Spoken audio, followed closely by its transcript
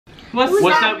What's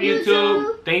up,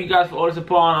 YouTube? Thank you guys for all the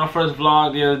support on our first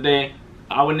vlog the other day.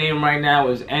 Our name right now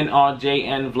is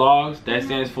NRJN Vlogs. That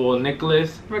stands for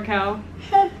Nicholas, Raquel,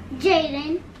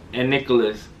 Jaden, and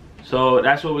Nicholas. So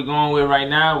that's what we're going with right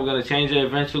now. We're gonna change it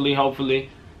eventually, hopefully.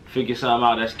 Figure something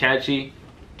out that's catchy.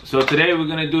 So today we're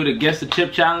gonna do the Guess the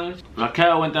Chip Challenge.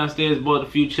 Raquel went downstairs, bought a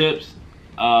few chips.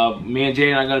 Me and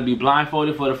Jaden are gonna be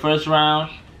blindfolded for the first round.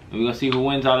 And we're gonna see who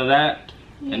wins out of that.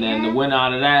 Yeah. And then the winner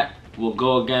out of that will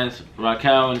go against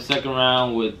Raquel in the second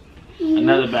round with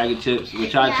another bag of chips,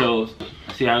 which I chose.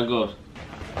 Let's see how it goes.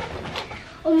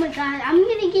 Oh my god, I'm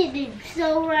gonna get it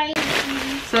so right.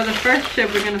 So the first chip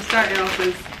we're gonna start off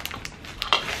is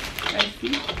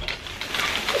spicy.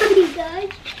 Oh my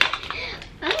gosh.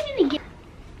 I'm gonna get.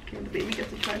 Okay, the baby gets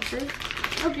to try first.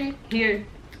 Okay. Here,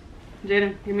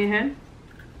 Jaden, give me a hand.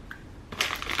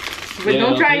 But Yeah,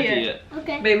 don't try it yet.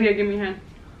 Okay. Baby, here, give me a hand.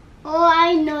 Oh,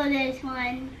 I know this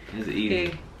one. It's easy.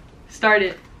 Okay, start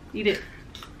it. Eat it.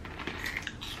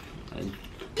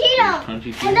 Cheeto.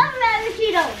 Crunchy I love rabbit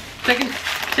Cheetos. Second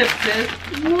chip, sis.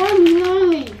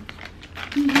 Yummy.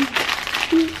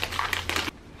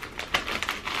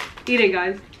 Eat it,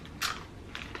 guys.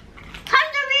 Hot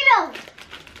Doritos.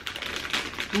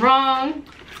 Wrong.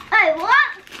 Hey,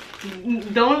 what?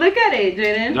 Don't look at it,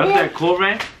 Jaden. That's that Cool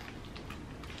Ranch?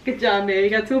 Good job, baby. You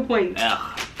got 2 points.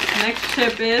 Ugh. Next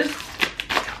chip is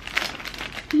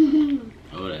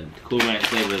Oh, that Cool Ranch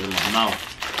flavor is in my mouth.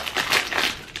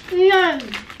 Yum.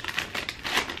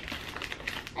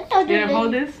 I thought Jaden,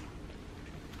 hold this.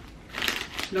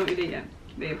 Don't eat it yet.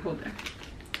 Babe, hold it.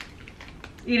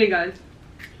 Eat it, guys.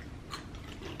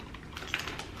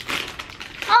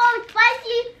 Oh,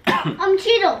 spicy.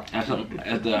 Cheeto. That's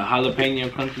the jalapeno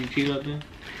crunchy Cheeto thing?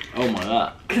 Oh my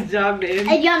god. Good job, babe.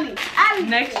 It's yummy.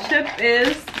 Next chip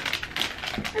is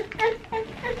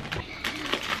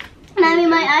Mommy,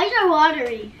 my eyes are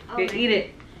watery. okay, eat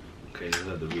it. Okay, just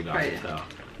have to read off Right. the top.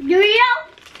 Dorito?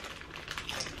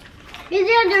 Is it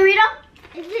a Dorito?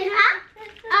 Is it hot?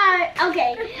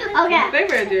 Okay. What Okay.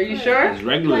 flavor is it? Are you sure? It's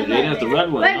regular, Jaden. That's the red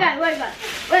one. Wait, huh? guys,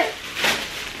 wait.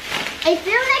 It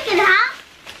feels like it's hot,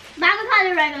 but I'm gonna call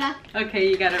it regular. Okay,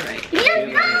 you got it right. Yes,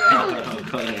 no! I'll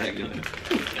call it regular.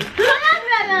 Call it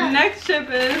regular. Next chip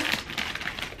is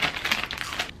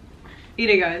eat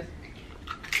it, guys.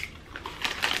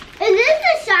 Is this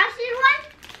the saucy one?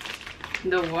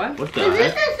 The what? What the Is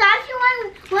this heck? the saucy one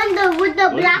with the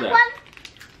What is black that? one?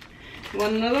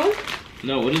 Want another one?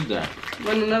 No, what is that?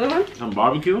 Want another one? Some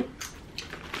barbecue?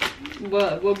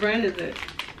 What brand is it?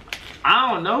 I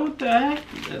don't know what the heck.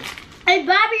 That's It's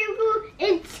barbecue.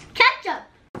 It's ketchup.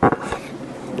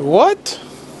 What?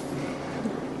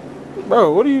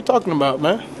 Bro, what are you talking about,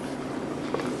 man?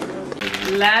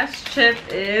 Last chip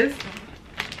is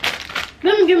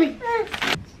Give me.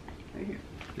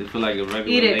 It feel like a regular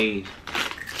Eat it. Lay's.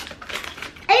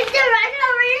 Is the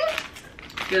regular ring?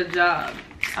 good job.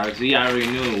 I see. I already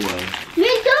knew it was. Me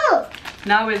too.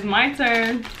 Now it's my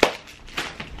turn.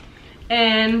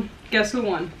 And guess who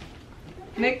won?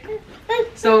 Nick.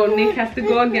 So Nick has to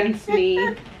go against me.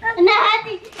 And I have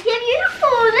to give you the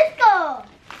food. Let's go.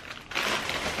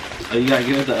 Oh, you gotta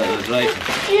give it the others, right?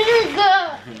 Let's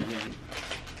go.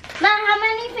 Mom, how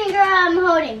many fingers I'm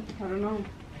holding? I don't know.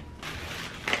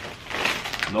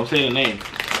 Don't say the name.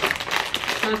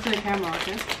 Show it to the camera,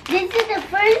 okay? This is the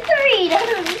first Dorito.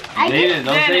 Jaden,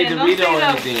 don't say Jaden, don't Dorito say or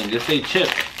those. anything. Just say chip.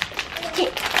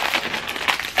 Chip.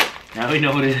 Now we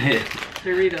know what it is.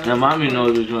 Doritos. Now mommy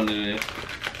knows which one it is.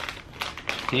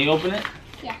 Can you open it?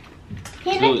 Yeah.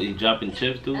 Dude, Here, you dropping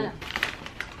chips, dude?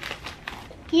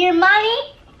 here,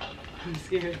 mommy. I'm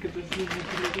scared because this is He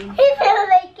feels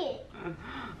like it.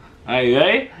 Are you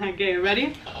ready? okay,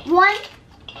 ready? One.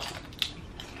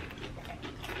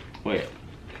 Wait. Is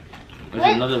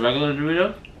Wait. it another regular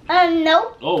Dorito?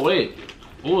 No. Oh, wait.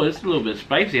 Oh, it's a little bit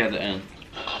spicy at the end.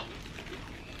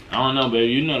 I don't know,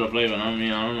 baby. You know the flavor. I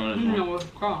mean, I don't know this one. No, it's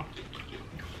called.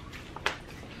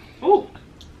 Oh,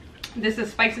 this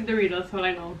is spicy Doritos. That's what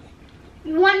I know.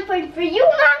 1 point for you,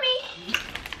 mommy.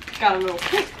 Got a little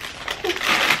kick.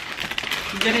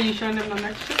 Jaden, you showing them the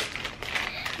next chip?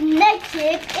 Next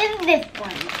chip is this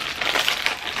one.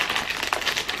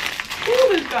 Ooh,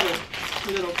 this got a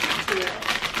little kick.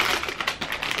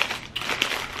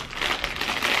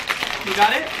 You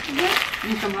got it?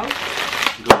 Need some help?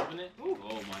 Go open it.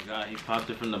 Oh my god, he popped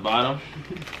it from the bottom.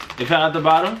 It fell out the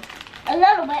bottom? A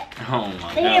little bit. Oh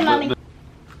my Thank god. you, mommy.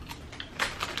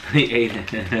 He ate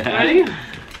it. Ready?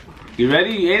 You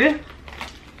ready? You ate it?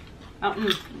 I'm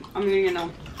eating it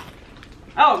now.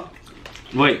 Oh,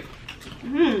 Wait.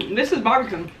 This is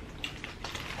barbecue.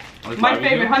 What's My barbecue?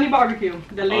 favorite, honey barbecue.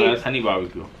 The Oh, Lay's. that's honey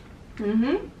barbecue.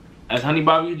 That's honey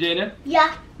barbecue, Jaden?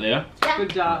 Yeah. Yeah? Yeah. Good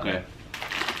job. Okay.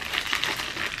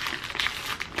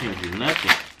 Can't do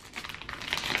nothing.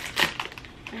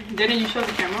 Jaden, you show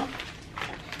the camera.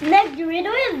 Next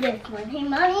Dorito is this one. Hey,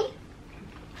 mommy.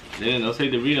 Jaden, don't say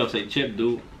Dorito, say chip,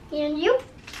 dude. And you?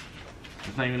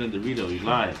 It's not even a Dorito, you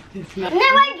lied. It's No, not.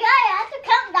 my God, I have to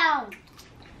count down.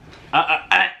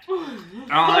 I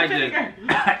don't like this.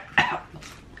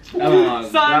 Oh,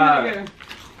 Salt God. and vinegar.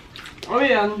 Oh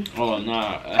yeah. Oh,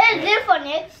 nah. It's this one,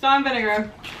 Nick. Salt and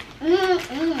vinegar.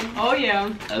 Mm-mm. Oh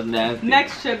yeah. That's nasty.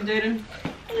 Next chip, Jaden.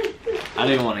 I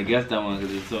didn't want to guess that one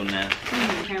because it's so nasty.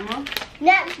 The camera.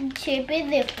 Next chip is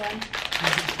this one.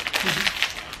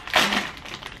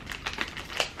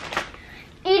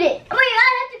 Eat it. Oh my God,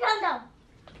 I have to count down.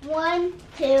 1,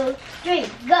 2,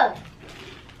 3, go.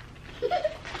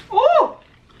 Oh.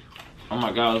 Oh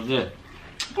my God, what's this?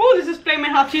 Oh, this is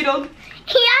Flamin' Hot Cheetos.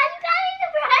 Yeah, you got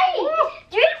it right.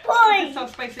 3 It's points. so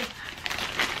spicy.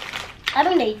 I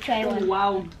don't need to try Oh one.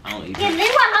 wow. I don't eat Yeah, this. this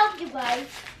will help you guys.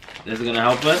 This is gonna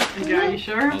help us? Yeah, you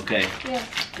sure? Okay. Yes.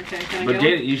 Okay, can I But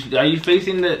get Jaden, you should, are you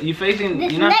facing the, This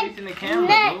you're not next, facing the camera,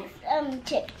 dude. next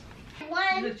chip.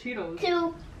 one? The 1, Cheetos.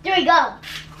 2, 3, go.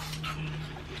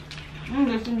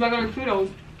 This is regular Cheetos.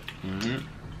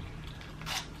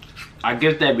 I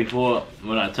guessed that before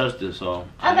when I touched it, so.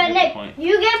 I Okay, didn't get Nick, the point.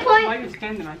 you get Why are point. you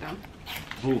standing like that?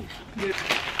 Who? Good.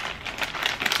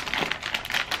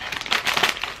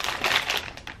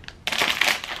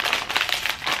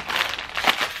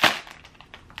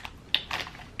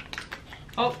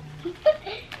 Oh.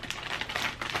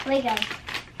 Wait, guys.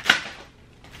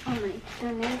 Oh my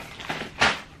goodness.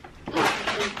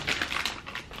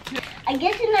 I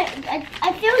guess you're not.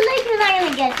 I feel like you're not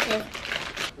gonna get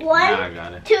this. Nah, I 1,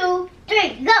 got it. 2, 3,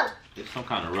 go. It's some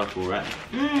kind of ruffle, right?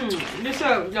 This is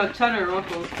a cheddar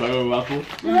ruffles. Cheddar ruffle.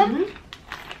 Mm-hmm.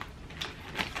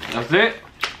 That's it?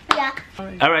 Yeah.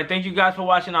 Alright, thank you guys for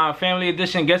watching our family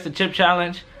edition Guess the Chip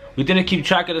Challenge. We didn't keep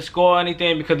track of the score or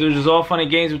anything because it was just all fun and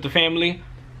games with the family.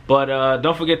 But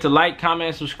don't forget to like, comment,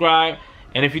 and subscribe.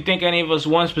 And if you think any of us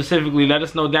won specifically, let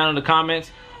us know down in the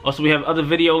comments. Also, we have other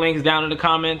video links down in the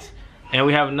comments. And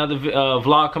we have another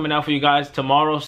vlog coming out for you guys tomorrow.